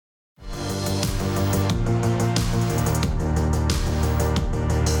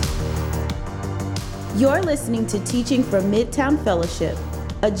You're listening to Teaching from Midtown Fellowship,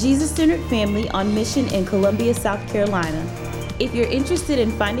 a Jesus-centered family on mission in Columbia, South Carolina. If you're interested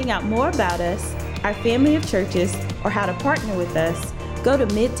in finding out more about us, our family of churches, or how to partner with us, go to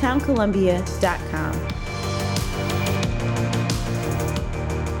midtowncolumbia.com.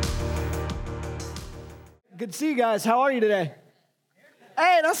 Good to see you guys. How are you today?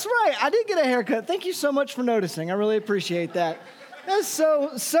 Hey, that's right. I did get a haircut. Thank you so much for noticing. I really appreciate that. That's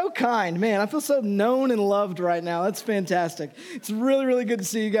so kind. Man, I feel so known and loved right now. That's fantastic. It's really, really good to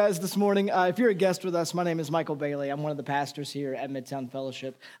see you guys this morning. If you're a guest with us, my name is Michael Bailey. I'm one of the pastors here at Midtown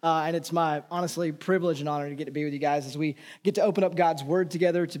Fellowship. And it's my, honestly, privilege and honor to get to be with you guys as we get to open up God's Word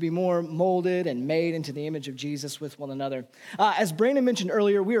together to be more molded and made into the image of Jesus with one another. As Brandon mentioned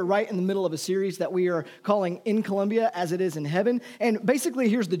earlier, we are right in the middle of a series that we are calling In Columbia as It Is in Heaven. And basically,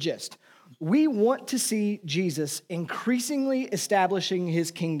 here's the gist. We want to see Jesus increasingly establishing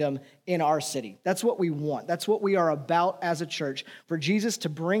his kingdom in our city. That's what we want. That's what we are about as a church, for Jesus to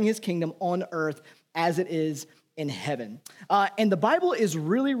bring his kingdom on earth as it is in heaven. And the Bible is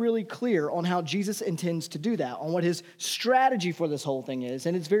really, really clear on how Jesus intends to do that, on what his strategy for this whole thing is.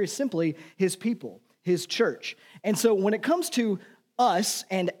 And it's very simply his people, his church. And so when it comes to us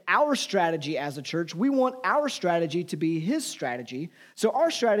and our strategy as a church, we want our strategy to be his strategy. So our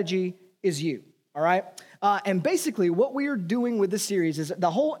strategy is you, all right? And basically what we are doing with this series is the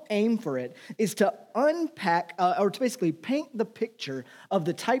whole aim for it is to unpack or to basically paint the picture of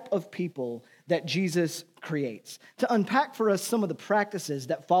the type of people that Jesus creates, to unpack for us some of the practices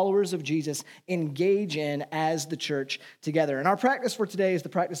that followers of Jesus engage in as the church together. And our practice for today is the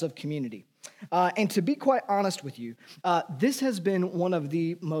practice of community. And to be quite honest with you, this has been one of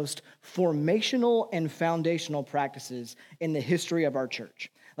the most formational and foundational practices in the history of our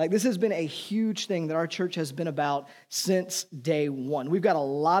church. Like, this has been a huge thing that our church has been about since day one. We've got a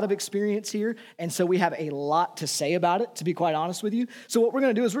lot of experience here, and so we have a lot to say about it, to be quite honest with you. So what we're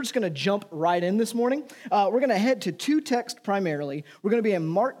going to do is we're just going to jump right in this morning. We're going to head to two texts primarily. We're going to be in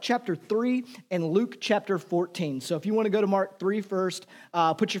Mark chapter 3 and Luke chapter 14. So if you want to go to Mark 3 first,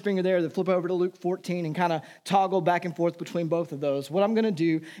 put your finger there, then flip over to Luke 14 and kind of toggle back and forth between both of those. What I'm going to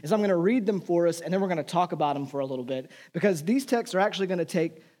do is I'm going to read them for us, and then we're going to talk about them for a little bit, because these texts are actually going to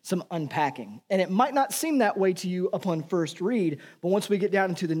take some unpacking. And it might not seem that way to you upon first read, but once we get down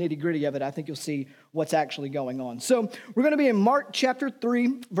into the nitty-gritty of it, I think you'll see what's actually going on. So we're going to be in Mark chapter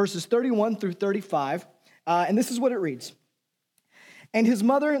 3, verses 31 through 35, and this is what it reads. And his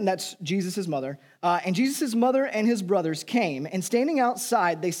mother, and that's Jesus' mother, and Jesus' mother and his brothers came, and standing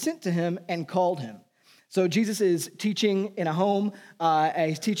outside, they sent to him and called him. So Jesus is teaching in a home.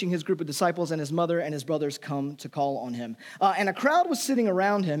 He's teaching his group of disciples, and his mother and his brothers come to call on him. And a crowd was sitting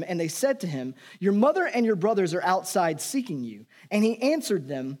around him, and they said to him, "Your mother and your brothers are outside seeking you." And he answered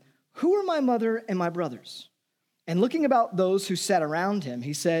them, "Who are my mother and my brothers?" And looking about those who sat around him,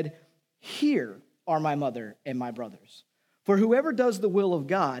 he said, "Here are my mother and my brothers. For whoever does the will of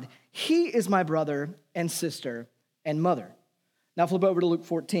God, he is my brother and sister and mother." Now flip over to Luke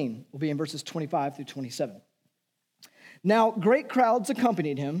 14. We'll be in verses 25 through 27. Now great crowds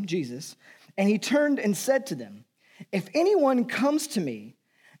accompanied him, Jesus, and he turned and said to them, "If anyone comes to me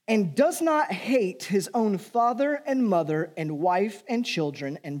and does not hate his own father and mother and wife and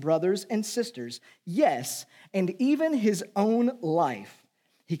children and brothers and sisters, yes, and even his own life,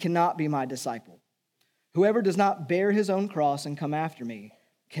 he cannot be my disciple. Whoever does not bear his own cross and come after me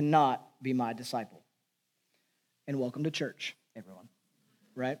cannot be my disciple." And welcome to church, everyone,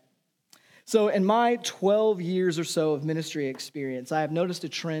 right? So in my 12 years or so of ministry experience, I have noticed a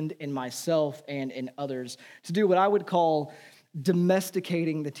trend in myself and in others to do what I would call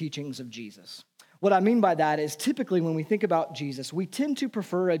domesticating the teachings of Jesus. What I mean by that is typically when we think about Jesus, we tend to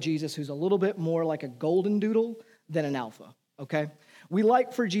prefer a Jesus who's a little bit more like a golden doodle than an alpha, okay? We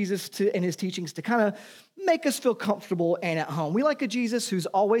like for Jesus to, and his teachings, to kind of make us feel comfortable and at home. We like a Jesus who's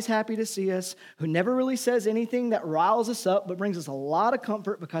always happy to see us, who never really says anything that riles us up, but brings us a lot of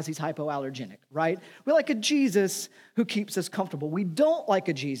comfort because he's hypoallergenic, right? We like a Jesus who keeps us comfortable. We don't like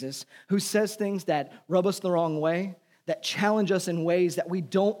a Jesus who says things that rub us the wrong way, that challenge us in ways that we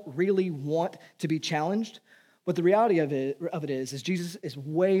don't really want to be challenged. But the reality of it is Jesus is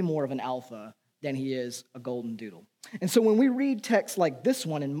way more of an alpha than he is a golden doodle. And so when we read texts like this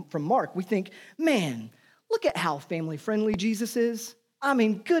one from Mark, we think, man, look at how family-friendly Jesus is. I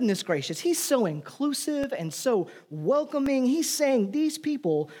mean, goodness gracious, he's so inclusive and so welcoming. He's saying these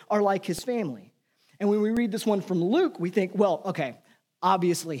people are like his family. And when we read this one from Luke, we think, well, okay,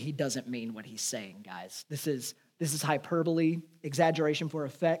 obviously he doesn't mean what he's saying, guys. This is hyperbole. exaggeration for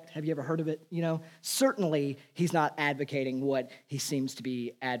effect. Have you ever heard of it? Certainly he's not advocating what he seems to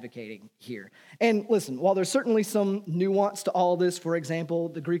be advocating here. And listen, while there's certainly some nuance to all this, for example,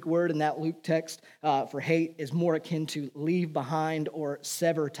 the Greek word in that Luke text for hate is more akin to leave behind or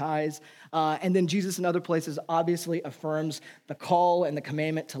sever ties. And then Jesus in other places obviously affirms the call and the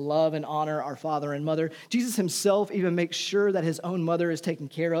commandment to love and honor our father and mother. Jesus himself even makes sure that his own mother is taken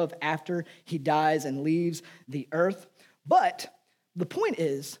care of after he dies and leaves the earth. But the point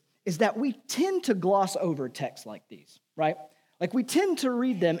is that we tend to gloss over texts like these, right? Like we tend to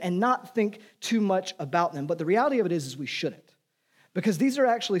read them and not think too much about them. But the reality of it is we shouldn't. Because these are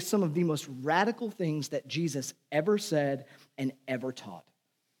actually some of the most radical things that Jesus ever said and ever taught.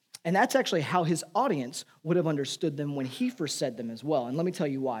 And that's actually how his audience would have understood them when he first said them as well. And let me tell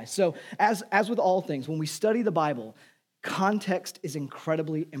you why. So as with all things, when we study the Bible, context is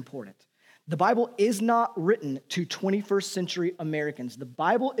incredibly important. The Bible is not written to 21st century Americans. The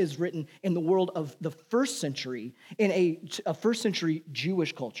Bible is written in the world of the first century, in a first century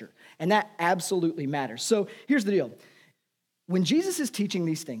Jewish culture. And that absolutely matters. So here's the deal. When Jesus is teaching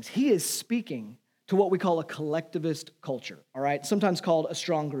these things, he is speaking to what we call a collectivist culture, all right? Sometimes called a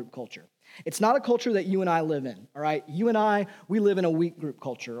strong group culture. It's not a culture that you and I live in, all right? You and I, we live in a weak group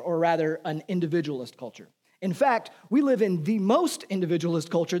culture, or rather an individualist culture. In fact, we live in the most individualist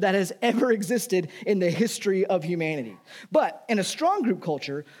culture that has ever existed in the history of humanity. But in a strong group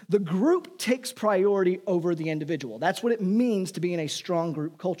culture, the group takes priority over the individual. That's what it means to be in a strong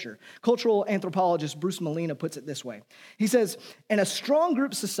group culture. Cultural anthropologist Bruce Molina puts it this way. He says, in a strong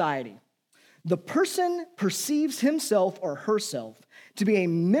group society, the person perceives himself or herself to be a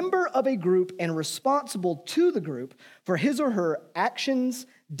member of a group and responsible to the group for his or her actions,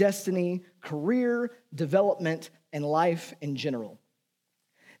 destiny, career, development, and life in general.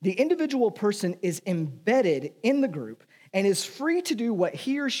 The individual person is embedded in the group and is free to do what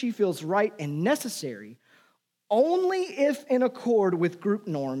he or she feels right and necessary only if in accord with group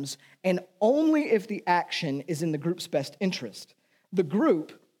norms and only if the action is in the group's best interest. The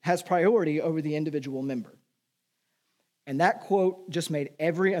group has priority over the individual member. And that quote just made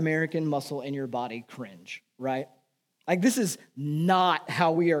every American muscle in your body cringe, right? Like, this is not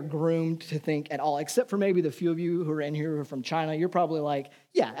how we are groomed to think at all, except for maybe the few of you who are in here who are from China. You're probably like,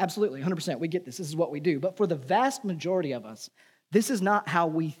 yeah, absolutely, 100%, we get this. This is what we do. But for the vast majority of us, this is not how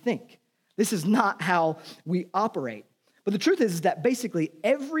we think. This is not how we operate. But the truth is that basically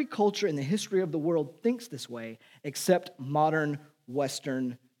every culture in the history of the world thinks this way, except modern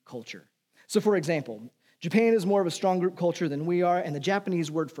Western culture. So for example, Japan is more of a strong group culture than we are, and the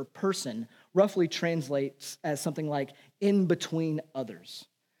Japanese word for person roughly translates as something like in between others.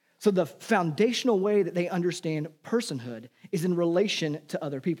 So the foundational way that they understand personhood is in relation to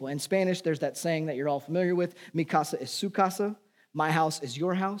other people. In Spanish, there's that saying that you're all familiar with, mi casa es su casa, my house is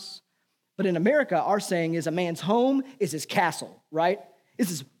your house. But in America, our saying is a man's home is his castle, right? This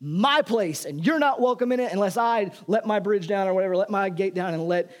is my place, and you're not welcome in it unless I let my bridge down or whatever, let my gate down and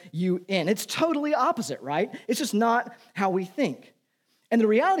let you in. It's totally opposite, right? It's just not how we think. And the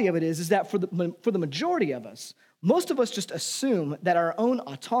reality of it is that for the majority of us, most of us just assume that our own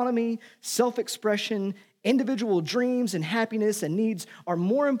autonomy, self-expression, individual dreams and happiness and needs are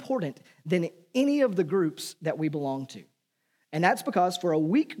more important than any of the groups that we belong to. And that's because for a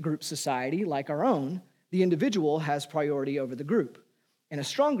weak group society like our own, the individual has priority over the group. In a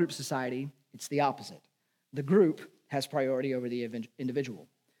strong group society, it's the opposite. The group has priority over the individual.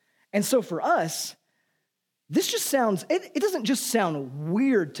 And so for us, this just sounds, it doesn't just sound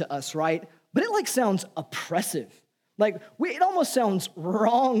weird to us, right? But it sounds oppressive. It almost sounds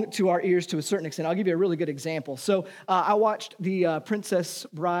wrong to our ears to a certain extent. I'll give you a really good example. So I watched the Princess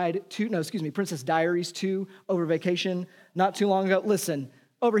Diaries 2 over vacation not too long ago. Listen,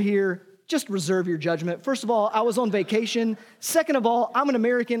 over here, just reserve your judgment. First of all, I was on vacation. Second of all, I'm an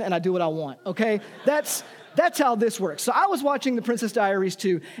American and I do what I want, okay? That's how this works. So I was watching the Princess Diaries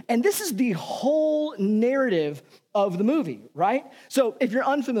 2, and this is the whole narrative of the movie, right? So if you're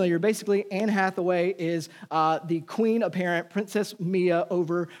unfamiliar, basically Anne Hathaway is the queen apparent, Princess Mia,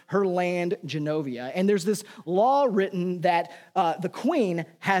 over her land, Genovia. And there's this law written that the queen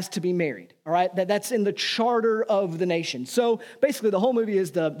has to be married, all right? That's in the charter of the nation. So basically the whole movie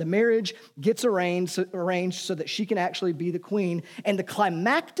is the marriage gets arranged so that she can actually be the queen. And the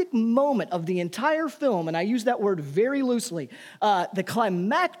climactic moment of the entire film, and I use that word very loosely, the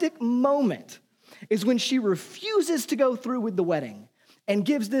climactic moment is when she refuses to go through with the wedding and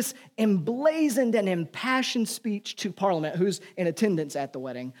gives this emblazoned and impassioned speech to Parliament, who's in attendance at the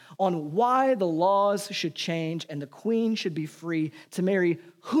wedding, on why the laws should change and the queen should be free to marry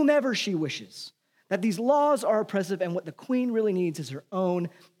whomever she wishes. that these laws are oppressive and what the queen really needs is her own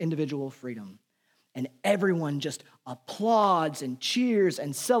individual freedom. And everyone just applauds and cheers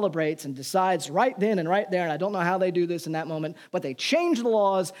and celebrates and decides right then and right there, and I don't know how they do this in that moment, but they change the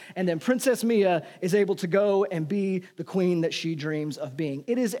laws, and then Princess Mia is able to go and be the queen that she dreams of being.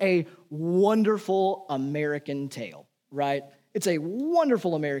 It is a wonderful American tale, right? It's a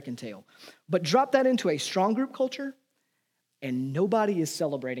wonderful American tale. But drop that into a strong group culture, and nobody is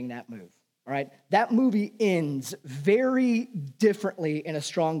celebrating that move. All right, that movie ends very differently in a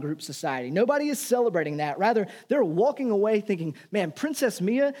strong group society. Nobody is celebrating that. Rather, they're walking away thinking, man, Princess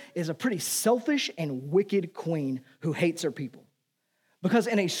Mia is a pretty selfish and wicked queen who hates her people. Because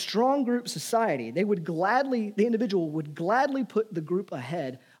in a strong group society, the individual would gladly put the group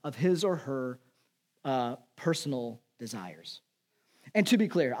ahead of his or her personal desires. And to be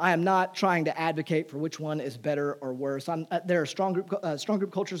clear, I am not trying to advocate for which one is better or worse. There are strong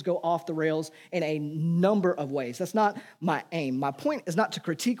group cultures go off the rails in a number of ways. That's not my aim. My point is not to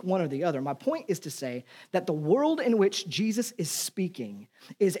critique one or the other. My point is to say that the world in which Jesus is speaking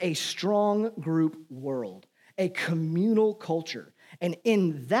is a strong group world, a communal culture. And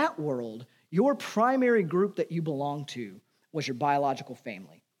in that world, your primary group that you belong to was your biological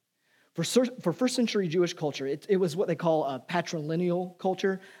family. For first century Jewish culture, it was what they call a patrilineal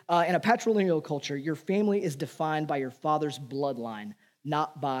culture. In a patrilineal culture, your family is defined by your father's bloodline,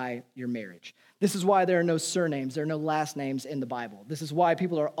 not by your marriage. This is why there are no surnames, there are no last names in the Bible. This is why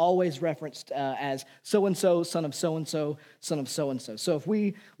people are always referenced as so-and-so, son of so-and-so, son of so-and-so. So if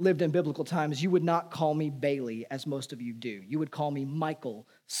we lived in biblical times, you would not call me Bailey, as most of you do. You would call me Michael,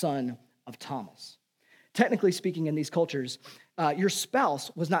 son of Thomas. Technically speaking, in these cultures, your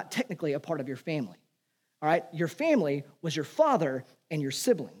spouse was not technically a part of your family, all right? Your family was your father and your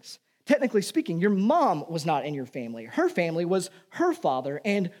siblings. Technically speaking, your mom was not in your family. Her family was her father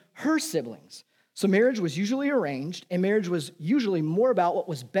and her siblings. So marriage was usually arranged, and marriage was usually more about what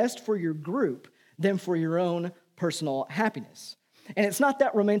was best for your group than for your own personal happiness. And it's not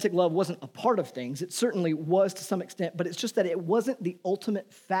that romantic love wasn't a part of things. It certainly was to some extent, but it's just that it wasn't the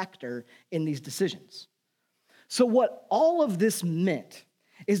ultimate factor in these decisions. So what all of this meant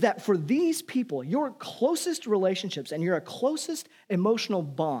is that for these people, your closest relationships and your closest emotional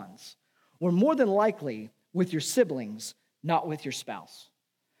bonds were more than likely with your siblings, not with your spouse.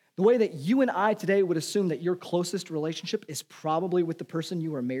 The way that you and I today would assume that your closest relationship is probably with the person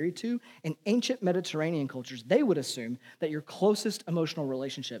you are married to, in ancient Mediterranean cultures, they would assume that your closest emotional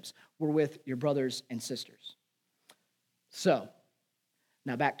relationships were with your brothers and sisters. So,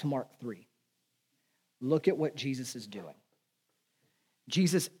 now back to Mark 3. Look at what Jesus is doing.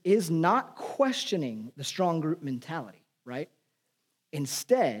 Jesus is not questioning the strong group mentality, right?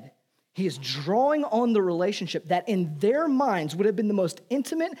 Instead, he is drawing on the relationship that in their minds would have been the most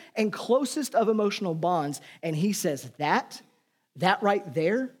intimate and closest of emotional bonds. And he says, that right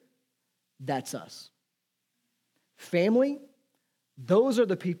there, that's us. Family, those are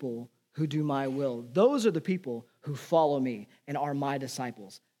the people who do my will. Those are the people who follow me and are my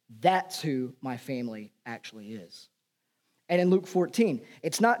disciples. That's who my family actually is. And in Luke 14,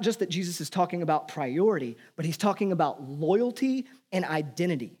 it's not just that Jesus is talking about priority, but he's talking about loyalty and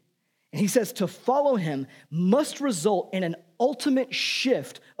identity. And he says to follow him must result in an ultimate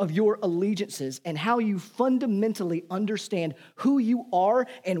shift of your allegiances and how you fundamentally understand who you are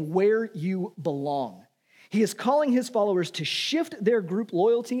and where you belong. He is calling his followers to shift their group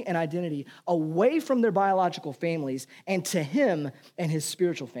loyalty and identity away from their biological families and to him and his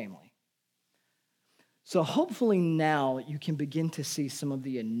spiritual family. So hopefully now you can begin to see some of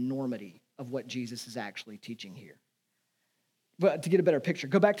the enormity of what Jesus is actually teaching here. But to get a better picture,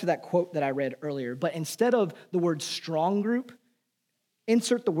 go back to that quote that I read earlier, but instead of the word strong group,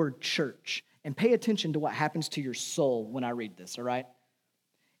 insert the word church and pay attention to what happens to your soul when I read this, all right?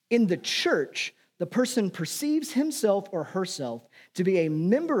 In the church, the person perceives himself or herself to be a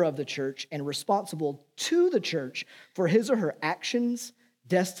member of the church and responsible to the church for his or her actions,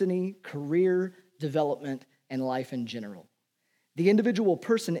 destiny, career, development, and life in general. The individual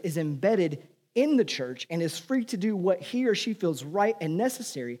person is embedded in the church and is free to do what he or she feels right and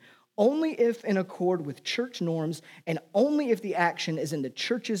necessary only if in accord with church norms and only if the action is in the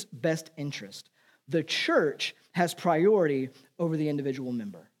church's best interest. The church has priority over the individual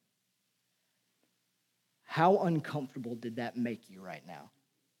member. How uncomfortable did that make you right now,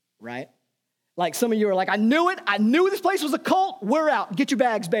 right? Like some of you are like, I knew it. I knew this place was a cult. We're out. Get your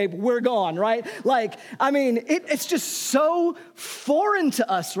bags, babe. We're gone, right? Like, I mean, it's just so foreign to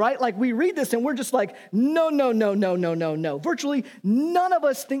us, right? Like we read this and we're just like, no. Virtually none of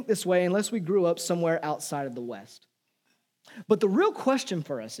us think this way unless we grew up somewhere outside of the West. But the real question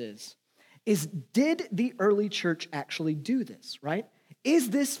for us is is, did the early church actually do this, right? Is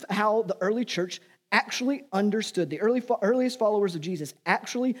this how the early church actually understood, the earliest followers of Jesus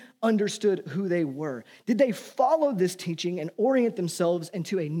actually understood who they were? Did they follow this teaching and orient themselves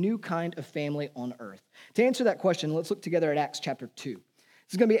into a new kind of family on earth? To answer that question, let's look together at Acts chapter 2.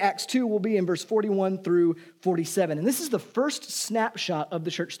 This is going to be Acts 2. We'll be in verse 41 through 47. And this is the first snapshot of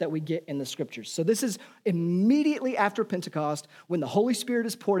the church that we get in the scriptures. So this is immediately after Pentecost, when the Holy Spirit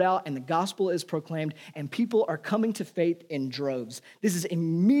is poured out and the gospel is proclaimed and people are coming to faith in droves. This is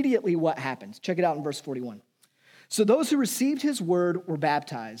immediately what happens. Check it out in verse 41. So those who received his word were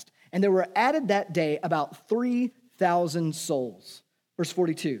baptized, and there were added that day about 3,000 souls. Verse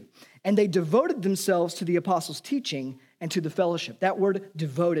 42. And they devoted themselves to the apostles' teaching and to the fellowship. That word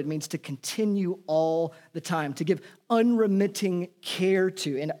devoted means to continue all the time, to give unremitting care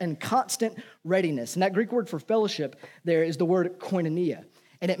to and constant readiness. And that Greek word for fellowship there is the word koinonia,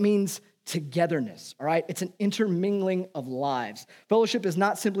 and it means togetherness, all right? It's an intermingling of lives. Fellowship is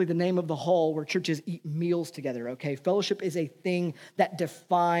not simply the name of the hall where churches eat meals together, okay? Fellowship is a thing that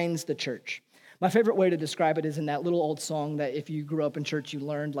defines the church. My favorite way to describe it is in that little old song that if you grew up in church, you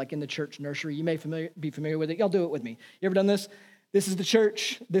learned, like in the church nursery. You may be familiar with it. Y'all do it with me. You ever done this? This is the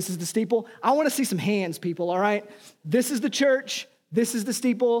church. This is the steeple. I want to see some hands, people, all right? This is the church. This is the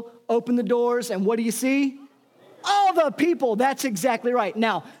steeple. Open the doors, and what do you see? All the people. That's exactly right.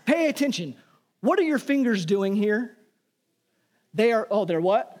 Now, pay attention. What are your fingers doing here? They're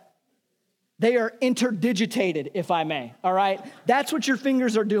what? They are interdigitated, if I may, all right? That's what your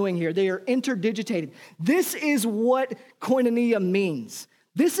fingers are doing here. They are interdigitated. This is what koinonia means.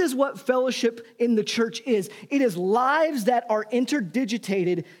 This is what fellowship in the church is. It is lives that are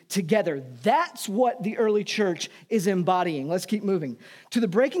interdigitated together. That's what the early church is embodying. Let's keep moving. To the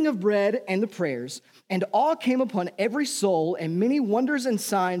breaking of bread and the prayers, and awe came upon every soul, and many wonders and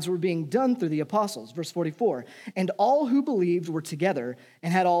signs were being done through the apostles. Verse 44, and all who believed were together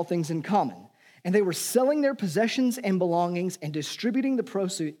and had all things in common. And they were selling their possessions and belongings and distributing the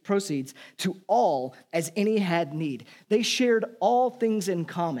proceeds to all as any had need. They shared all things in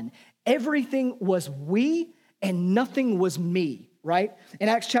common. Everything was we and nothing was me, right? In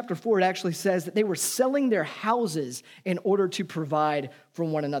Acts chapter 4, it actually says that they were selling their houses in order to provide for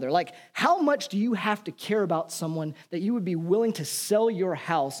one another. Like, how much do you have to care about someone that you would be willing to sell your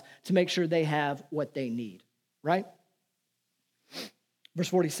house to make sure they have what they need, right? Verse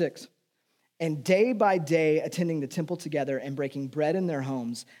 46. And day by day, attending the temple together and breaking bread in their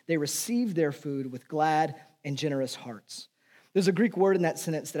homes, they received their food with glad and generous hearts. There's a Greek word in that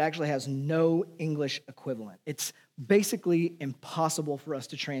sentence that actually has no English equivalent. It's basically impossible for us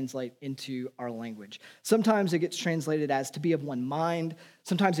to translate into our language. Sometimes it gets translated as to be of one mind.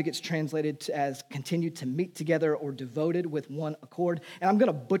 Sometimes it gets translated as continued to meet together or devoted with one accord. And I'm going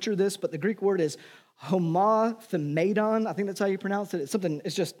to butcher this, but the Greek word is homothemadon. I think that's how you pronounce it.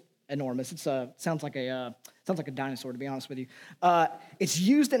 It's just enormous. It sounds like a dinosaur, to be honest with you. It's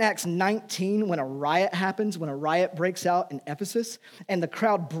used in Acts 19 when a riot happens, when a riot breaks out in Ephesus, and the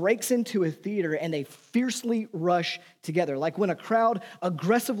crowd breaks into a theater and they fiercely rush together. Like when a crowd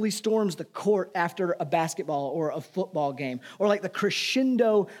aggressively storms the court after a basketball or a football game, or like the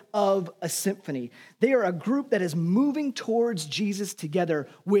crescendo of a symphony. They are a group that is moving towards Jesus together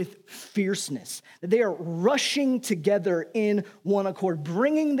with fierceness. They are rushing together in one accord,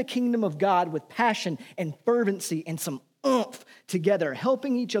 bringing the kingdom of God with passion and fervency and some oomph together,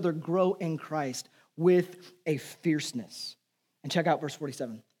 helping each other grow in Christ with a fierceness. And check out verse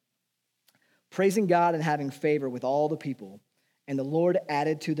 47. Praising God and having favor with all the people, and the Lord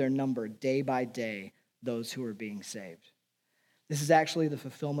added to their number day by day those who were being saved. This is actually the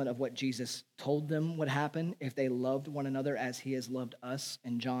fulfillment of what Jesus told them would happen if they loved one another as he has loved us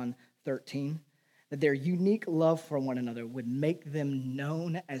in John 13. That their unique love for one another would make them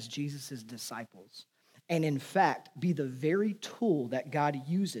known as Jesus' disciples, and in fact, be the very tool that God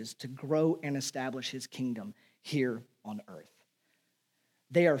uses to grow and establish his kingdom here on earth.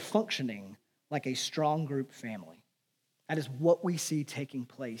 They are functioning like a strong group family. That is what we see taking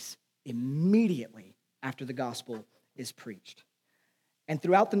place immediately after the gospel is preached. And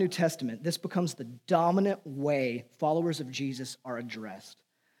throughout the New Testament, this becomes the dominant way followers of Jesus are addressed.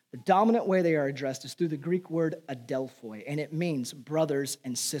 The dominant way they are addressed is through the Greek word adelphoi, and it means brothers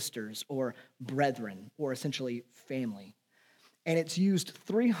and sisters, or brethren, or essentially family. And it's used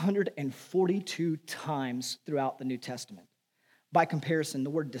 342 times throughout the New Testament. By comparison, the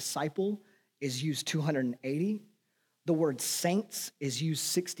word disciple is used 280, the word saints is used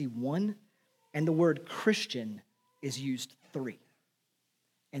 61, and the word Christian is used 3.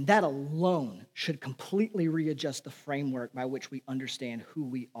 And that alone should completely readjust the framework by which we understand who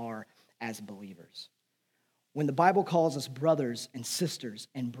we are as believers. When the Bible calls us brothers and sisters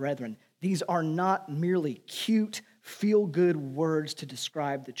and brethren, these are not merely cute, feel-good words to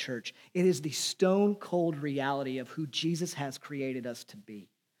describe the church. It is the stone-cold reality of who Jesus has created us to be.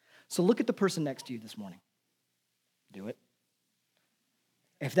 So look at the person next to you this morning. Do it.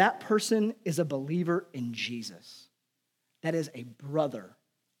 If that person is a believer in Jesus, that is a brother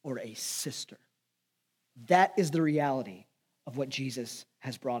or a sister. That is the reality of what Jesus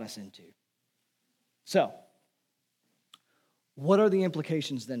has brought us into. So, what are the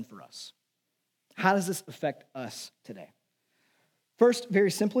implications then for us? How does this affect us today? First,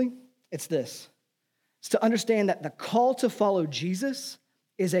 very simply, it's this. It's to understand that the call to follow Jesus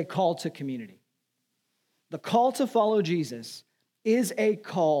is a call to community. The call to follow Jesus is a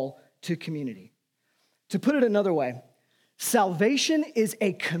call to community. To put it another way, salvation is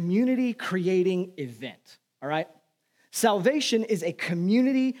a community-creating event, all right? Salvation is a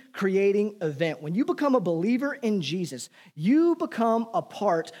community-creating event. When you become a believer in Jesus, you become a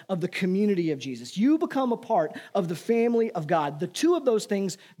part of the community of Jesus. You become a part of the family of God. The two of those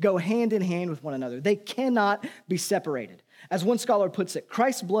things go hand in hand with one another. They cannot be separated. As one scholar puts it,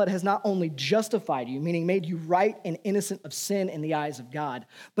 Christ's blood has not only justified you, meaning made you right and innocent of sin in the eyes of God,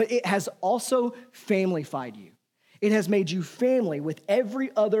 but it has also familyfied you. It has made you family with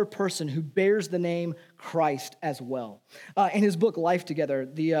every other person who bears the name Christ as well. In his book, Life Together,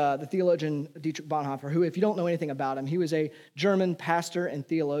 the theologian Dietrich Bonhoeffer, who, if you don't know anything about him, he was a German pastor and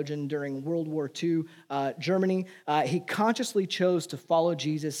theologian during World War II Germany. He consciously chose to follow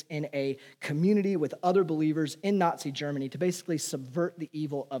Jesus in a community with other believers in Nazi Germany to basically subvert the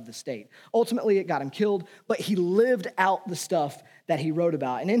evil of the state. Ultimately, it got him killed, but he lived out the stuff that he wrote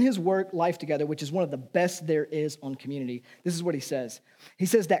about. And in his work, Life Together, which is one of the best there is on community, this is what he says. He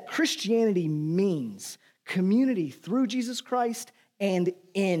says that Christianity means community through Jesus Christ and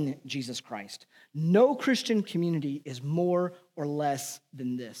in Jesus Christ. No Christian community is more or less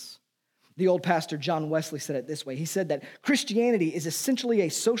than this. The old pastor John Wesley said it this way. He said that Christianity is essentially a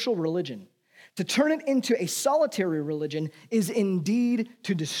social religion. To turn it into a solitary religion is indeed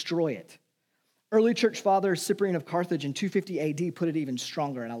to destroy it. Early church father Cyprian of Carthage in 250 AD put it even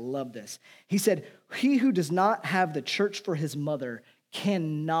stronger, and I love this. He said, "He who does not have the church for his mother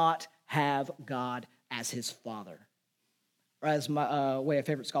cannot have God as his father." Or as a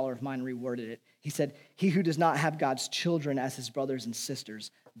favorite scholar of mine reworded it, he said, "He who does not have God's children as his brothers and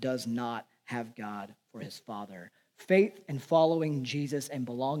sisters does not have God for his father." Faith and following Jesus and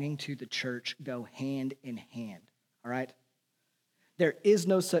belonging to the church go hand in hand, all right? There is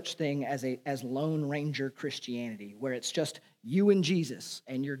no such thing as Lone Ranger Christianity, where it's just you and Jesus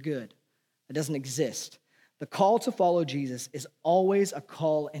and you're good. It doesn't exist. The call to follow Jesus is always a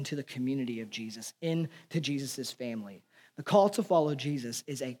call into the community of Jesus, into Jesus' family. The call to follow Jesus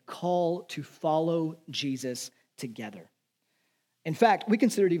is a call to follow Jesus together. In fact, we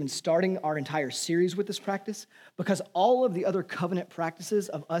considered even starting our entire series with this practice because all of the other covenant practices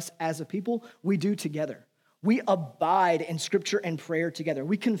of us as a people, we do together. We abide in scripture and prayer together.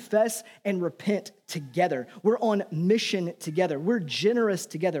 We confess and repent together. We're on mission together. We're generous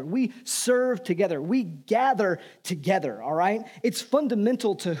together. We serve together. We gather together, all right? It's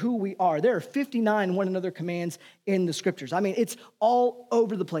fundamental to who we are. There are 59 one another commands in the scriptures. I mean, it's all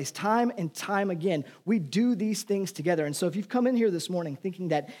over the place, time and time again. We do these things together. And so if you've come in here this morning thinking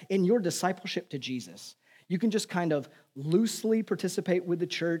that in your discipleship to Jesus, you can just kind of loosely participate with the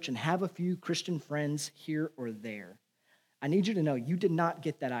church and have a few Christian friends here or there, I need you to know you did not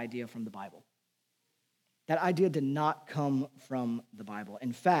get that idea from the Bible. That idea did not come from the Bible.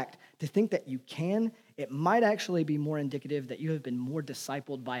 In fact, to think that you can, it might actually be more indicative that you have been more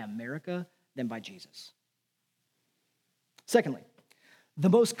discipled by America than by Jesus. Secondly, the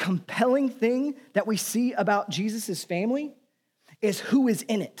most compelling thing that we see about Jesus' family is who is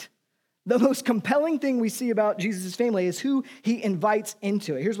in it. The most compelling thing we see about Jesus' family is who he invites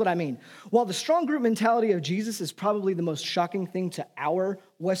into it. Here's what I mean. While the strong group mentality of Jesus is probably the most shocking thing to our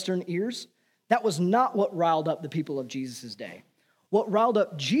Western ears, that was not what riled up the people of Jesus' day. What riled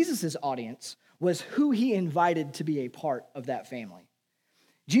up Jesus' audience was who he invited to be a part of that family.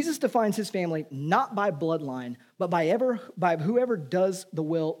 Jesus defines his family not by bloodline, but by whoever does the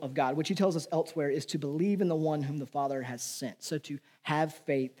will of God, which he tells us elsewhere is to believe in the one whom the Father has sent, so to have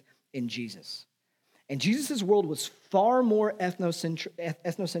faith in Jesus. And Jesus' world was far more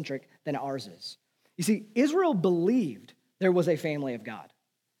ethnocentric than ours is. You see, Israel believed there was a family of God.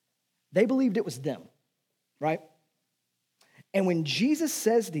 They believed it was them, right? And when Jesus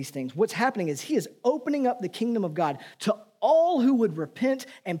says these things, what's happening is he is opening up the kingdom of God to all who would repent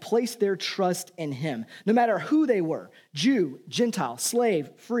and place their trust in him, no matter who they were, Jew, Gentile, slave,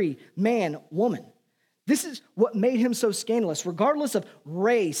 free, man, woman. This is what made him so scandalous, regardless of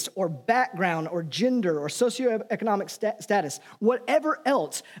race or background or gender or socioeconomic status, whatever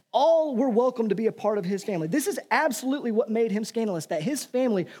else, all were welcome to be a part of his family. This is absolutely what made him scandalous, that his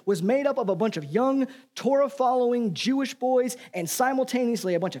family was made up of a bunch of young, Torah-following Jewish boys and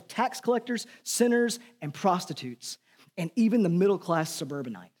simultaneously a bunch of tax collectors, sinners, and prostitutes, and even the middle-class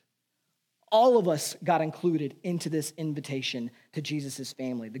suburbanite. All of us got included into this invitation to Jesus'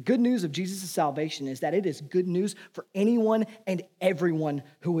 family. The good news of Jesus' salvation is that it is good news for anyone and everyone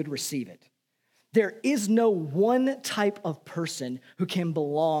who would receive it. There is no one type of person who can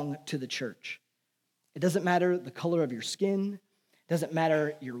belong to the church. It doesn't matter the color of your skin. It doesn't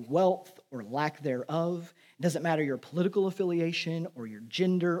matter your wealth or lack thereof. It doesn't matter your political affiliation or your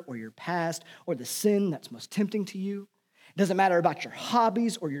gender or your past or the sin that's most tempting to you. It doesn't matter about your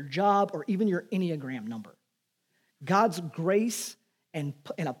hobbies or your job or even your Enneagram number. God's grace and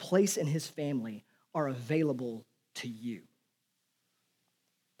a place in his family are available to you.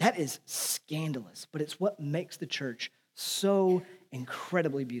 That is scandalous, but it's what makes the church so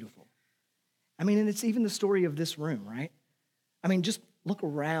incredibly beautiful. I mean, and it's even the story of this room, right? I mean, just look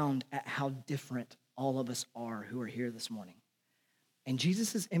around at how different all of us are who are here this morning. And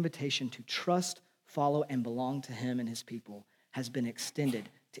Jesus' invitation to trust, follow, and belong to him and his people has been extended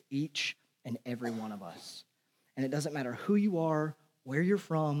to each and every one of us. And it doesn't matter who you are, where you're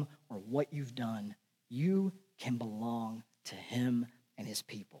from, or what you've done, you can belong to him and his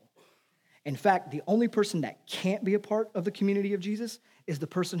people. In fact, the only person that can't be a part of the community of Jesus is the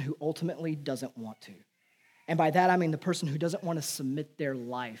person who ultimately doesn't want to. And by that, I mean the person who doesn't want to submit their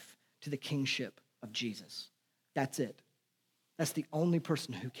life to the kingship of Jesus. That's it. That's the only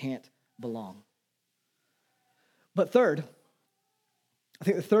person who can't belong. But third, I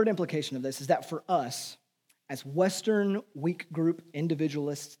think the third implication of this is that for us, as Western weak group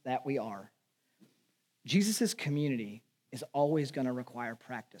individualists that we are, Jesus' community is always going to require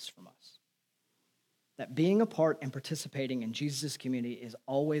practice from us. That being a part and participating in Jesus' community is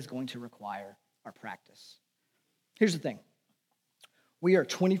always going to require our practice. Here's the thing. We are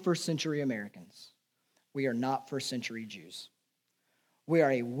 21st century Americans. We are not first century Jews. We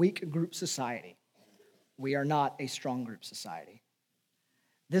are a weak group society. We are not a strong group society.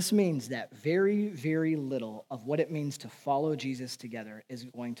 This means that very, very little of what it means to follow Jesus together is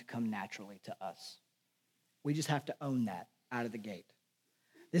going to come naturally to us. We just have to own that out of the gate.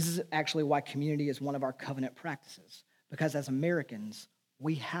 This is actually why community is one of our covenant practices, because as Americans,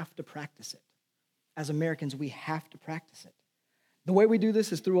 we have to practice it. As Americans, we have to practice it. The way we do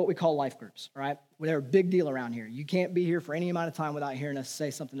this is through what we call life groups, all right? They're a big deal around here. You can't be here for any amount of time without hearing us say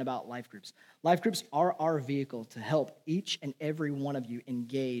something about life groups. Life groups are our vehicle to help each and every one of you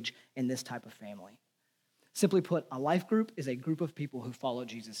engage in this type of family. Simply put, a life group is a group of people who follow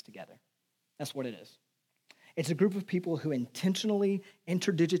Jesus together. That's what it is. It's a group of people who intentionally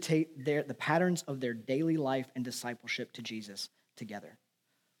interdigitate the patterns of their daily life and discipleship to Jesus together.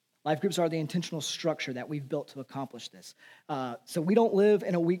 Life groups are the intentional structure that we've built to accomplish this. So we don't live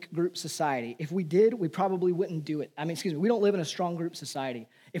in a weak group society. If we did, we probably wouldn't do it. We don't live in a strong group society.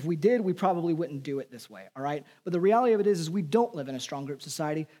 If we did, we probably wouldn't do it this way, all right? But the reality of it is we don't live in a strong group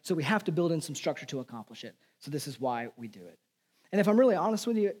society, so we have to build in some structure to accomplish it. So this is why we do it. And if I'm really honest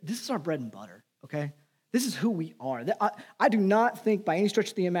with you, this is our bread and butter, okay? This is who we are. I do not think by any stretch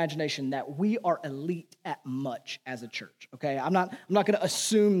of the imagination that we are elite at much as a church, okay? I'm not going to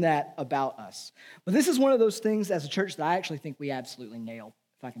assume that about us. But this is one of those things as a church that I actually think we absolutely nail,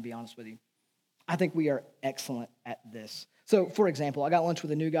 if I can be honest with you. I think we are excellent at this. So, for example, I got lunch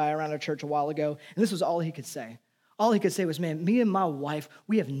with a new guy around our church a while ago, and this was all he could say. All he could say was, man, me and my wife,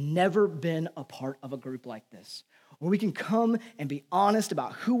 we have never been a part of a group like this, where we can come and be honest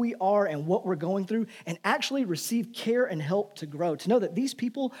about who we are and what we're going through and actually receive care and help to grow, to know that these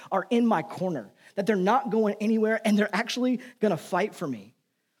people are in my corner, that they're not going anywhere and they're actually going to fight for me.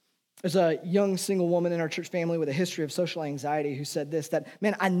 There's a young single woman in our church family with a history of social anxiety who said this, that,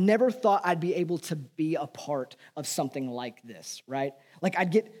 man, I never thought I'd be able to be a part of something like this, right? Like, I'd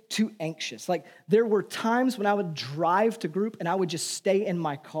get too anxious. Like, there were times when I would drive to group and I would just stay in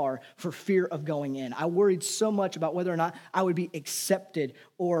my car for fear of going in. I worried so much about whether or not I would be accepted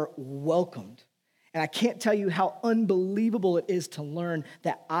or welcomed. And I can't tell you how unbelievable it is to learn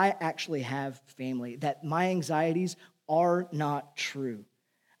that I actually have family, that my anxieties are not true.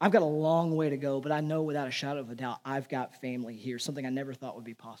 I've got a long way to go, but I know without a shadow of a doubt, I've got family here, something I never thought would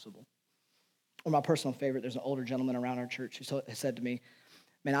be possible. Or my personal favorite, there's an older gentleman around our church who said to me,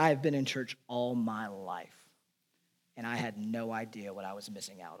 man, I have been in church all my life, and I had no idea what I was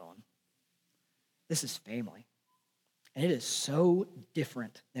missing out on. This is family, and it is so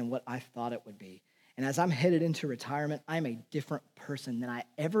different than what I thought it would be. And as I'm headed into retirement, I'm a different person than I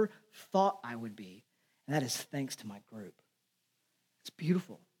ever thought I would be, and that is thanks to my group. It's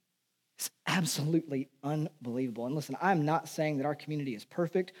beautiful. It's absolutely unbelievable. And listen, I'm not saying that our community is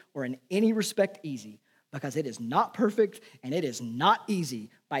perfect or in any respect easy, because it is not perfect and it is not easy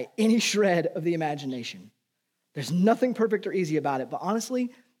by any shred of the imagination. There's nothing perfect or easy about it, but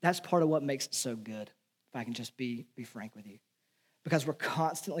honestly, that's part of what makes it so good, if I can just be frank with you. Because we're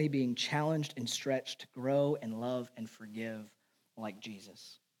constantly being challenged and stretched to grow and love and forgive like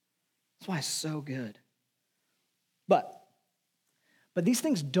Jesus. That's why it's so good. But these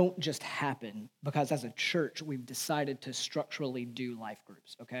things don't just happen because as a church, we've decided to structurally do life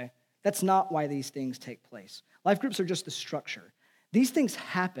groups, okay? That's not why these things take place. Life groups are just the structure. These things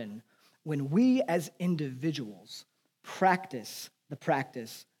happen when we as individuals practice the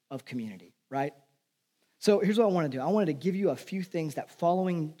practice of community, right? So here's what I want to do. I wanted to give you a few things that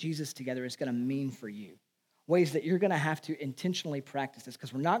following Jesus together is going to mean for you. Ways that you're going to have to intentionally practice this,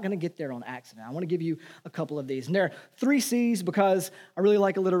 because we're not going to get there on accident. I want to give you a couple of these. And there are 3 C's because I really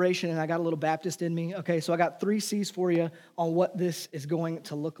like alliteration and I got a little Baptist in me. Okay, so I got 3 C's for you on what this is going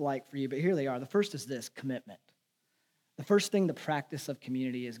to look like for you. But here they are. The first is this: commitment. The first thing the practice of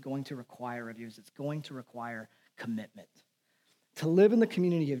community is going to require of you is it's going to require commitment. To live in the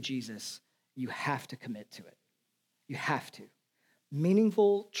community of Jesus, you have to commit to it. You have to.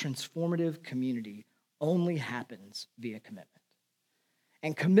 Meaningful, transformative community only happens via commitment.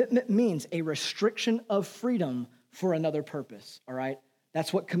 And commitment means a restriction of freedom for another purpose, all right?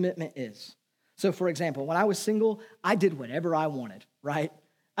 That's what commitment is. So, for example, when I was single, I did whatever I wanted, right?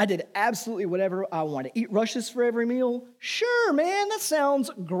 I did absolutely whatever I wanted. Eat rushes for every meal? Sure, man, that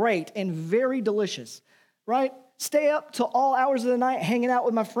sounds great and very delicious, right? Stay up till all hours of the night hanging out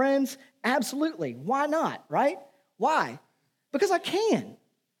with my friends? Absolutely. Why not, right? Why? Because I can.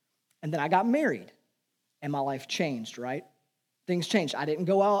 And then I got married. And my life changed, right? Things changed. I didn't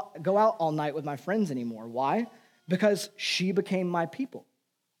go out all night with my friends anymore. Why? Because she became my people.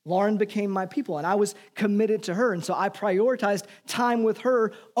 Lauren became my people, and I was committed to her. And so I prioritized time with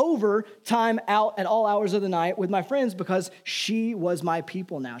her over time out at all hours of the night with my friends, because she was my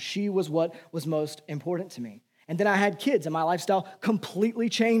people now. She was what was most important to me. And then I had kids, and my lifestyle completely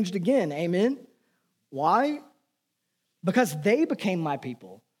changed again. Amen? Why? Because they became my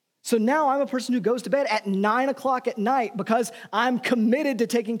people. So now I'm a person who goes to bed at 9 o'clock at night because I'm committed to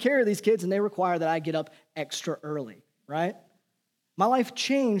taking care of these kids, and they require that I get up extra early, right? My life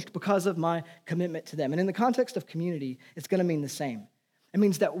changed because of my commitment to them. And in the context of community, it's going to mean the same. It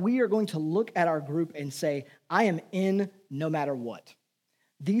means that we are going to look at our group and say, I am in no matter what.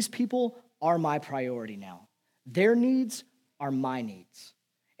 These people are my priority now. Their needs are my needs.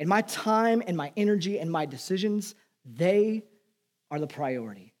 And my time and my energy and my decisions, they are the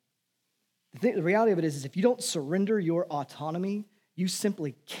priority. The reality of it is if you don't surrender your autonomy, you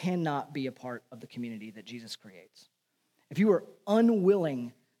simply cannot be a part of the community that Jesus creates. If you are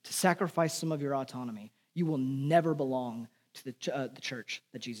unwilling to sacrifice some of your autonomy, you will never belong to the church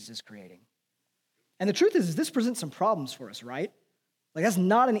that Jesus is creating. And the truth is this presents some problems for us, right? Like, that's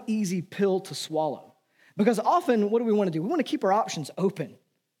not an easy pill to swallow. Because often, what do we want to do? We want to keep our options open.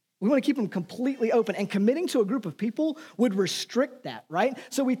 We want to keep them completely open, and committing to a group of people would restrict that, right?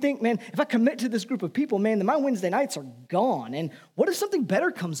 So we think, man, if I commit to this group of people, man, then my Wednesday nights are gone. And what if something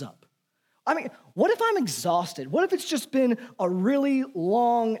better comes up? I mean, what if I'm exhausted? What if it's just been a really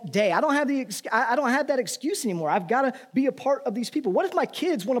long day? I don't have that excuse anymore. I've got to be a part of these people. What if my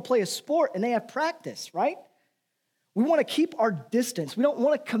kids want to play a sport and they have practice, right? We want to keep our distance. We don't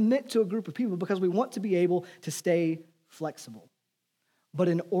want to commit to a group of people because we want to be able to stay flexible. But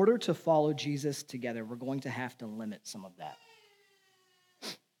in order to follow Jesus together, we're going to have to limit some of that.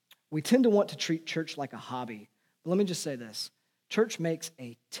 We tend to want to treat church like a hobby. But let me just say this. Church makes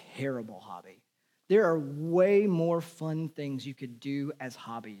a terrible hobby. There are way more fun things you could do as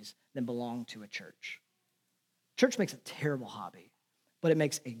hobbies than belong to a church. Church makes a terrible hobby, but it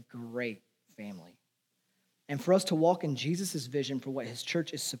makes a great family. And for us to walk in Jesus' vision for what his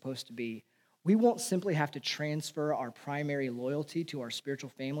church is supposed to be, we won't simply have to transfer our primary loyalty to our spiritual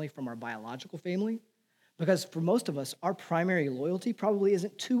family from our biological family, because for most of us, our primary loyalty probably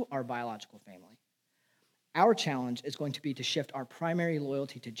isn't to our biological family. Our challenge is going to be to shift our primary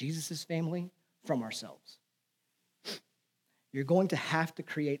loyalty to Jesus' family from ourselves. You're going to have to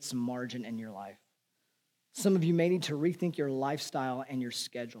create some margin in your life. Some of you may need to rethink your lifestyle and your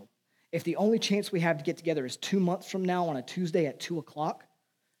schedule. If the only chance we have to get together is 2 months from now on a Tuesday at 2 o'clock,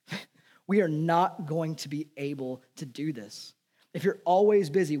 We are not going to be able to do this. If you're always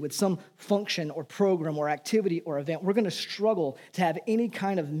busy with some function or program or activity or event, we're going to struggle to have any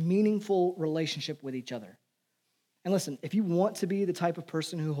kind of meaningful relationship with each other. And listen, if you want to be the type of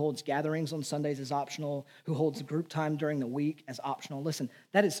person who holds gatherings on Sundays as optional, who holds group time during the week as optional, listen,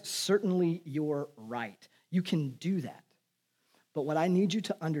 that is certainly your right. You can do that. But what I need you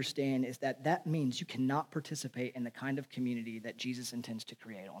to understand is that that means you cannot participate in the kind of community that Jesus intends to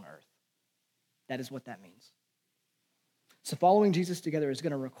create on earth. That is what that means. So following Jesus together is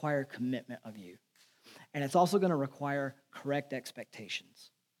going to require commitment of you. And it's also going to require correct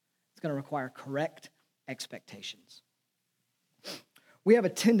expectations. It's going to require correct expectations. We have a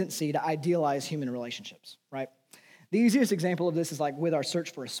tendency to idealize human relationships, right? The easiest example of this is like with our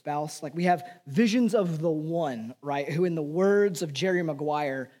search for a spouse. Like we have visions of the one, right, who in the words of Jerry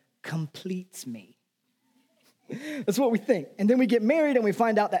Maguire, completes me. That's what we think. And then we get married and we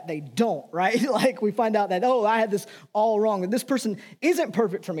find out that they don't, right? Like we find out that, oh, I had this all wrong. That this person isn't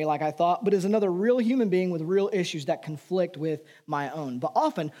perfect for me like I thought, but is another real human being with real issues that conflict with my own. But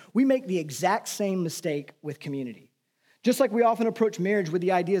often we make the exact same mistake with community. Just like we often approach marriage with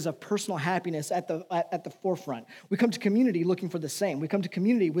the ideas of personal happiness at the forefront. We come to community looking for the same. We come to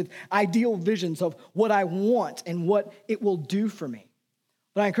community with ideal visions of what I want and what it will do for me.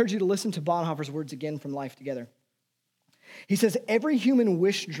 But I encourage you to listen to Bonhoeffer's words again from Life Together. He says, every human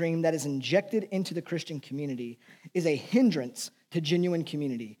wish dream that is injected into the Christian community is a hindrance to genuine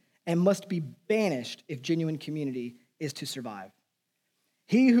community and must be banished if genuine community is to survive.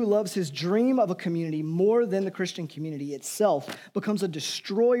 He who loves his dream of a community more than the Christian community itself becomes a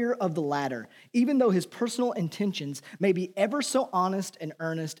destroyer of the latter, even though his personal intentions may be ever so honest and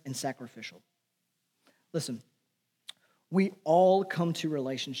earnest and sacrificial. Listen, we all come to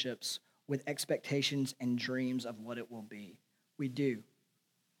relationships with expectations and dreams of what it will be. We do.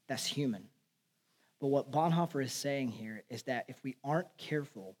 That's human. But what Bonhoeffer is saying here is that if we aren't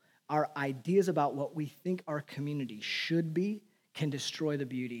careful, our ideas about what we think our community should be can destroy the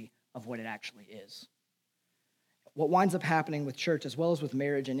beauty of what it actually is. What winds up happening with church as well as with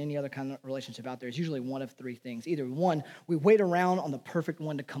marriage and any other kind of relationship out there is usually one of three things. Either one, we wait around on the perfect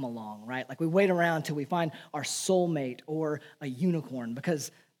one to come along, right? Like we wait around until we find our soulmate or a unicorn,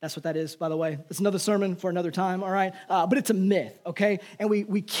 because that's what that is, by the way. It's another sermon for another time, all right? But it's a myth, okay? And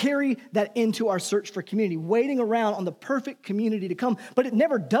we carry that into our search for community, waiting around on the perfect community to come. But it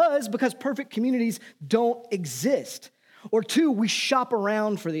never does because perfect communities don't exist. Or two, we shop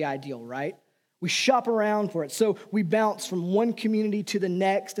around for the ideal, right? We shop around for it. So we bounce from one community to the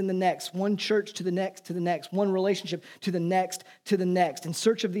next and the next, one church to the next, one relationship to the next, in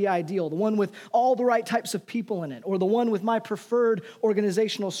search of the ideal, the one with all the right types of people in it, or the one with my preferred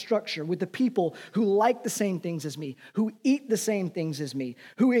organizational structure, with the people who like the same things as me, who eat the same things as me,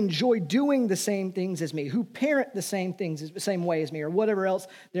 who enjoy doing the same things as me, who parent the same way as me, or whatever else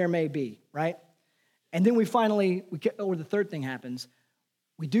there may be, right? And then the third thing happens.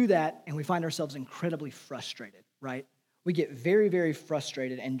 We do that and we find ourselves incredibly frustrated, right? We get very, very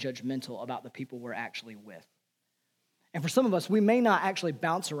frustrated and judgmental about the people we're actually with. And for some of us, we may not actually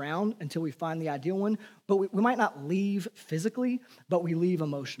bounce around until we find the ideal one, but we might not leave physically, but we leave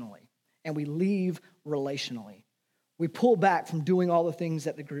emotionally and we leave relationally. We pull back from doing all the things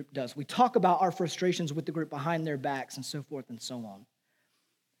that the group does. We talk about our frustrations with the group behind their backs and so forth and so on.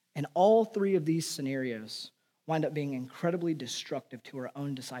 And all three of these scenarios wind up being incredibly destructive to our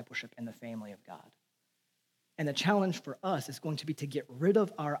own discipleship in the family of God. And the challenge for us is going to be to get rid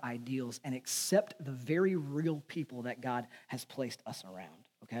of our ideals and accept the very real people that God has placed us around,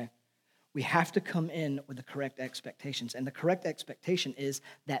 okay? We have to come in with the correct expectations. And the correct expectation is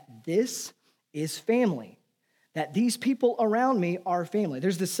that this is family, that these people around me are family.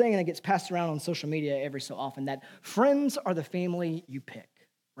 There's this saying that gets passed around on social media every so often that friends are the family you pick,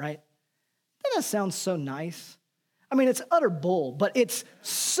 right? That sounds so nice. I mean, it's utter bull, but it's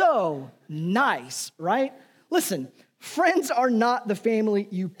so nice, right? Listen, friends are not the family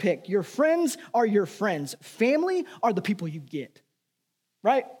you pick. Your friends are your friends. Family are the people you get,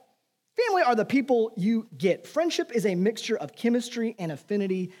 right? Family are the people you get. Friendship is a mixture of chemistry and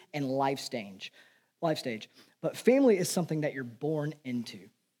affinity and life stage. But family is something that you're born into.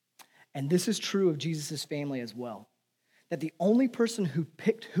 And this is true of Jesus' family as well. That the only person who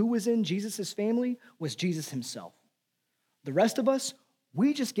picked who was in Jesus' family was Jesus himself. The rest of us,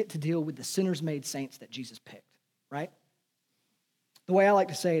 we just get to deal with the sinners made saints that Jesus picked, right? The way I like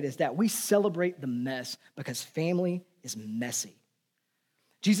to say it is that we celebrate the mess because family is messy.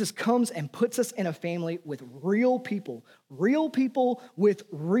 Jesus comes and puts us in a family with real people with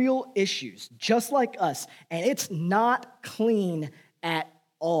real issues, just like us, and it's not clean at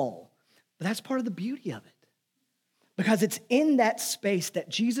all. that's part of the beauty of it. Because it's in that space that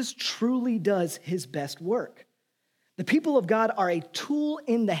Jesus truly does his best work. The people of God are a tool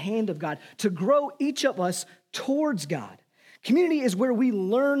in the hand of God to grow each of us towards God. Community is where we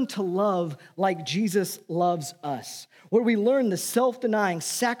learn to love like Jesus loves us, where we learn the self-denying,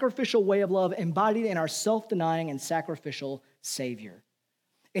 sacrificial way of love embodied in our self-denying and sacrificial Savior.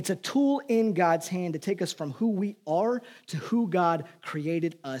 It's a tool in God's hand to take us from who we are to who God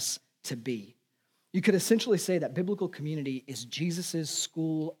created us to be. You could essentially say that biblical community is Jesus'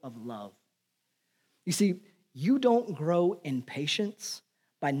 school of love. You see, you don't grow in patience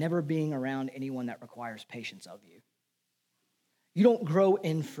by never being around anyone that requires patience of you. You don't grow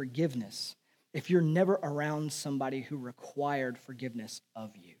in forgiveness if you're never around somebody who required forgiveness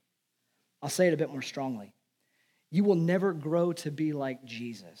of you. I'll say it a bit more strongly. You will never grow to be like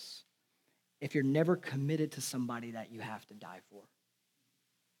Jesus if you're never committed to somebody that you have to die for.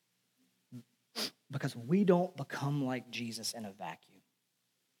 Because we don't become like Jesus in a vacuum.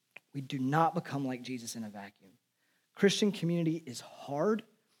 We do not become like Jesus in a vacuum. Christian community is hard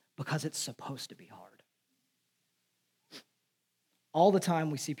because it's supposed to be hard. All the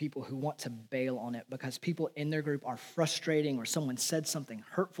time we see people who want to bail on it because people in their group are frustrating or someone said something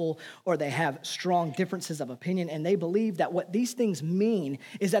hurtful or they have strong differences of opinion and they believe that what these things mean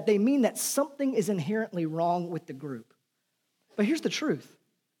is that they mean that something is inherently wrong with the group. But here's the truth.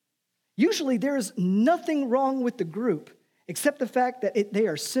 Usually there is nothing wrong with the group except the fact that they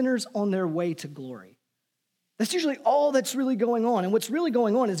are sinners on their way to glory. That's usually all that's really going on. And what's really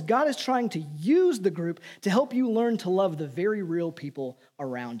going on is God is trying to use the group to help you learn to love the very real people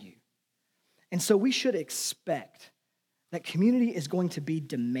around you. And so we should expect that community is going to be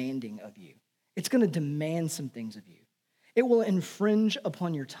demanding of you. It's going to demand some things of you. It will infringe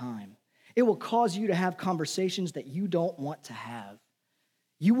upon your time. It will cause you to have conversations that you don't want to have.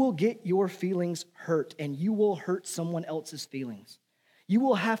 You will get your feelings hurt, and you will hurt someone else's feelings. You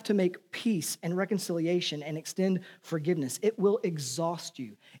will have to make peace and reconciliation and extend forgiveness. It will exhaust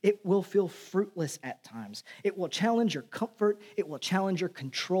you. It will feel fruitless at times. It will challenge your comfort. It will challenge your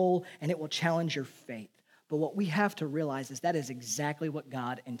control, and it will challenge your faith. But what we have to realize is that is exactly what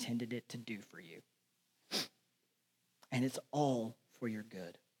God intended it to do for you. And it's all for your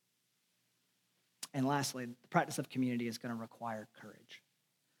good. And lastly, the practice of community is going to require courage.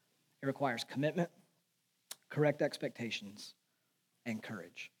 It requires commitment, correct expectations, and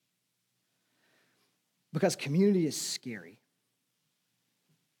courage. Because community is scary.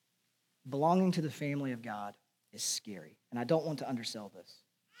 Belonging to the family of God is scary. And I don't want to undersell this.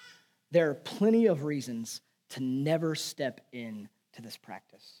 There are plenty of reasons to never step into this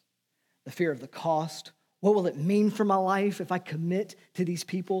practice. The fear of the cost. What will it mean for my life if I commit to these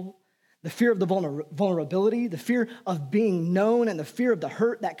people? The fear of the vulnerability, the fear of being known, and the fear of the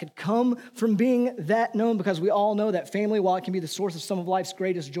hurt that could come from being that known, because we all know that family, while it can be the source of some of life's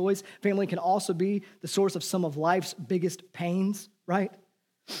greatest joys, family can also be the source of some of life's biggest pains, right?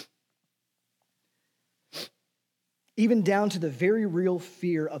 Even down to the very real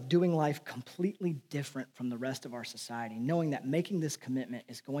fear of doing life completely different from the rest of our society, knowing that making this commitment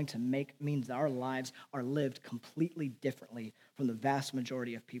is going to means that our lives are lived completely differently from the vast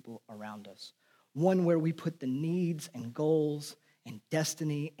majority of people around us. One where we put the needs and goals and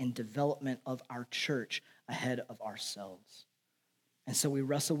destiny and development of our church ahead of ourselves. And so we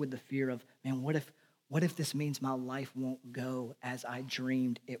wrestle with the fear of, man, what if this means my life won't go as I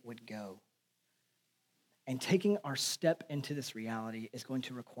dreamed it would go? And taking our step into this reality is going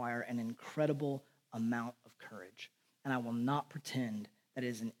to require an incredible amount of courage. And I will not pretend that it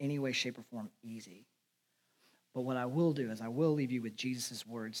is in any way, shape, or form easy. But what I will do is I will leave you with Jesus'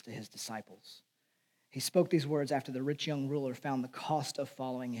 words to his disciples. He spoke these words after the rich young ruler found the cost of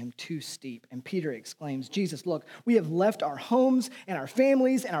following him too steep. And Peter exclaims, Jesus, look, we have left our homes and our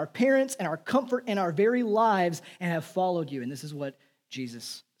families and our parents and our comfort and our very lives and have followed you. And this is what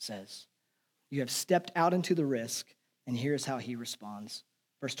Jesus says. You have stepped out into the risk, and here's how he responds.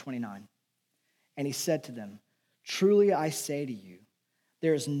 Verse 29. And he said to them, truly I say to you,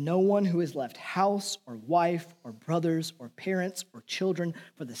 there is no one who has left house or wife or brothers or parents or children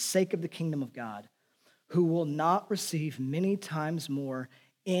for the sake of the kingdom of God who will not receive many times more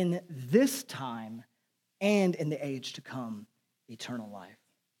in this time and in the age to come eternal life.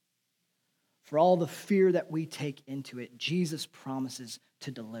 For all the fear that we take into it, Jesus promises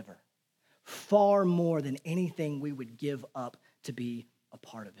to deliver. Far more than anything we would give up to be a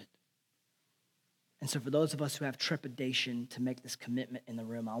part of it. And so for those of us who have trepidation to make this commitment in the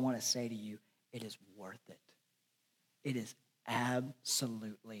room, I want to say to you, it is worth it. It is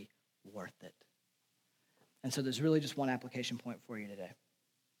absolutely worth it. And so there's really just one application point for you today.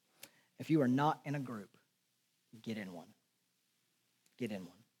 If you are not in a group, get in one. Get in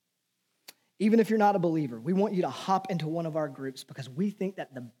one. Even if you're not a believer, we want you to hop into one of our groups because we think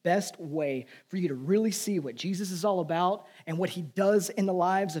that the best way for you to really see what Jesus is all about and what he does in the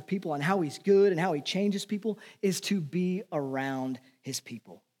lives of people and how he's good and how he changes people is to be around his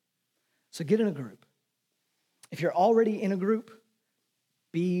people. So get in a group. If you're already in a group,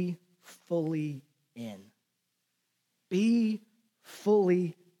 be fully in. Be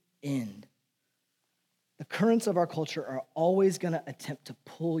fully in. The currents of our culture are always going to attempt to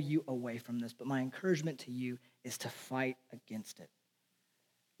pull you away from this, but my encouragement to you is to fight against it.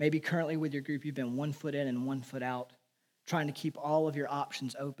 Maybe currently with your group, you've been 1 foot in and 1 foot out, trying to keep all of your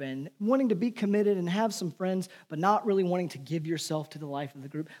options open, wanting to be committed and have some friends, but not really wanting to give yourself to the life of the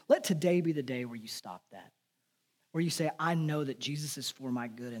group. Let today be the day where you stop that, where you say, I know that Jesus is for my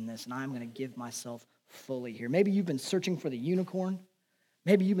good in this, and I'm going to give myself fully here. Maybe you've been searching for the unicorn.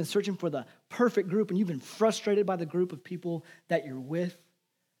 Maybe you've been searching for the perfect group and you've been frustrated by the group of people that you're with.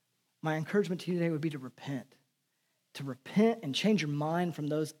 My encouragement to you today would be to repent and change your mind from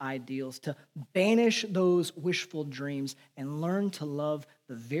those ideals, to banish those wishful dreams and learn to love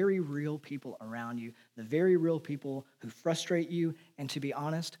the very real people around you, the very real people who frustrate you, and to be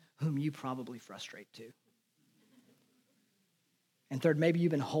honest, whom you probably frustrate too. And third, maybe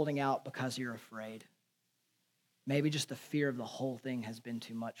you've been holding out because you're afraid. Maybe just the fear of the whole thing has been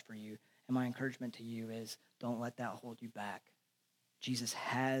too much for you. And my encouragement to you is don't let that hold you back. Jesus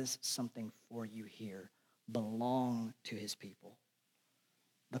has something for you here. Belong to his people.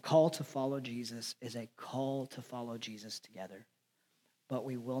 The call to follow Jesus is a call to follow Jesus together. But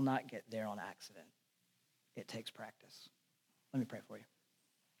we will not get there on accident. It takes practice. Let me pray for you.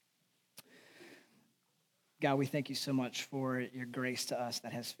 God, we thank you so much for your grace to us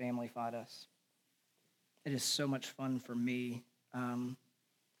that has family-fied us. It is so much fun for me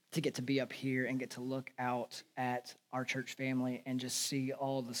to get to be up here and get to look out at our church family and just see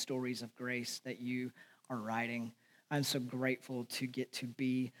all the stories of grace that you are writing. I'm so grateful to get to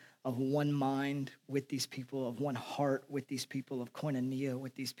be of one mind with these people, of one heart with these people, of koinonia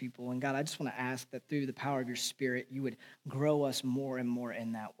with these people. And God, I just want to ask that through the power of your Spirit, you would grow us more and more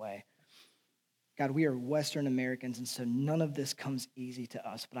in that way. God, we are Western Americans, and so none of this comes easy to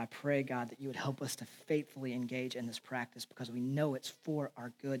us. But I pray, God, that you would help us to faithfully engage in this practice because we know it's for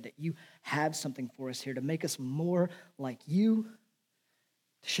our good, that you have something for us here to make us more like you,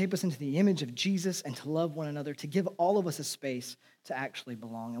 to shape us into the image of Jesus, and to love one another, to give all of us a space to actually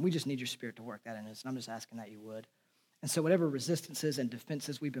belong. And we just need your Spirit to work that in us, and I'm just asking that you would. And so whatever resistances and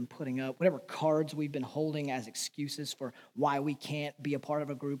defenses we've been putting up, whatever cards we've been holding as excuses for why we can't be a part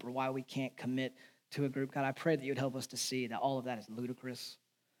of a group or why we can't commit to a group, God, I pray that you would help us to see that all of that is ludicrous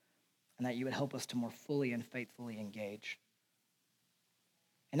and that you would help us to more fully and faithfully engage.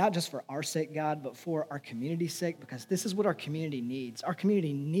 And not just for our sake, God, but for our community's sake, because this is what our community needs. Our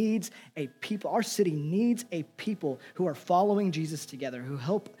community needs a people. Our city needs a people who are following Jesus together, who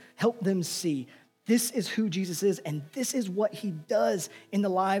help them see this is who Jesus is, and this is what he does in the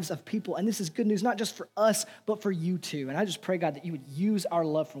lives of people. And this is good news, not just for us, but for you too. And I just pray, God, that you would use our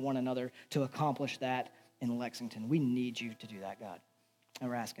love for one another to accomplish that in Lexington. We need you to do that, God. And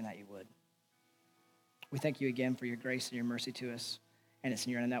we're asking that you would. We thank you again for your grace and your mercy to us. And it's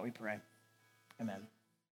in your name that we pray. Amen.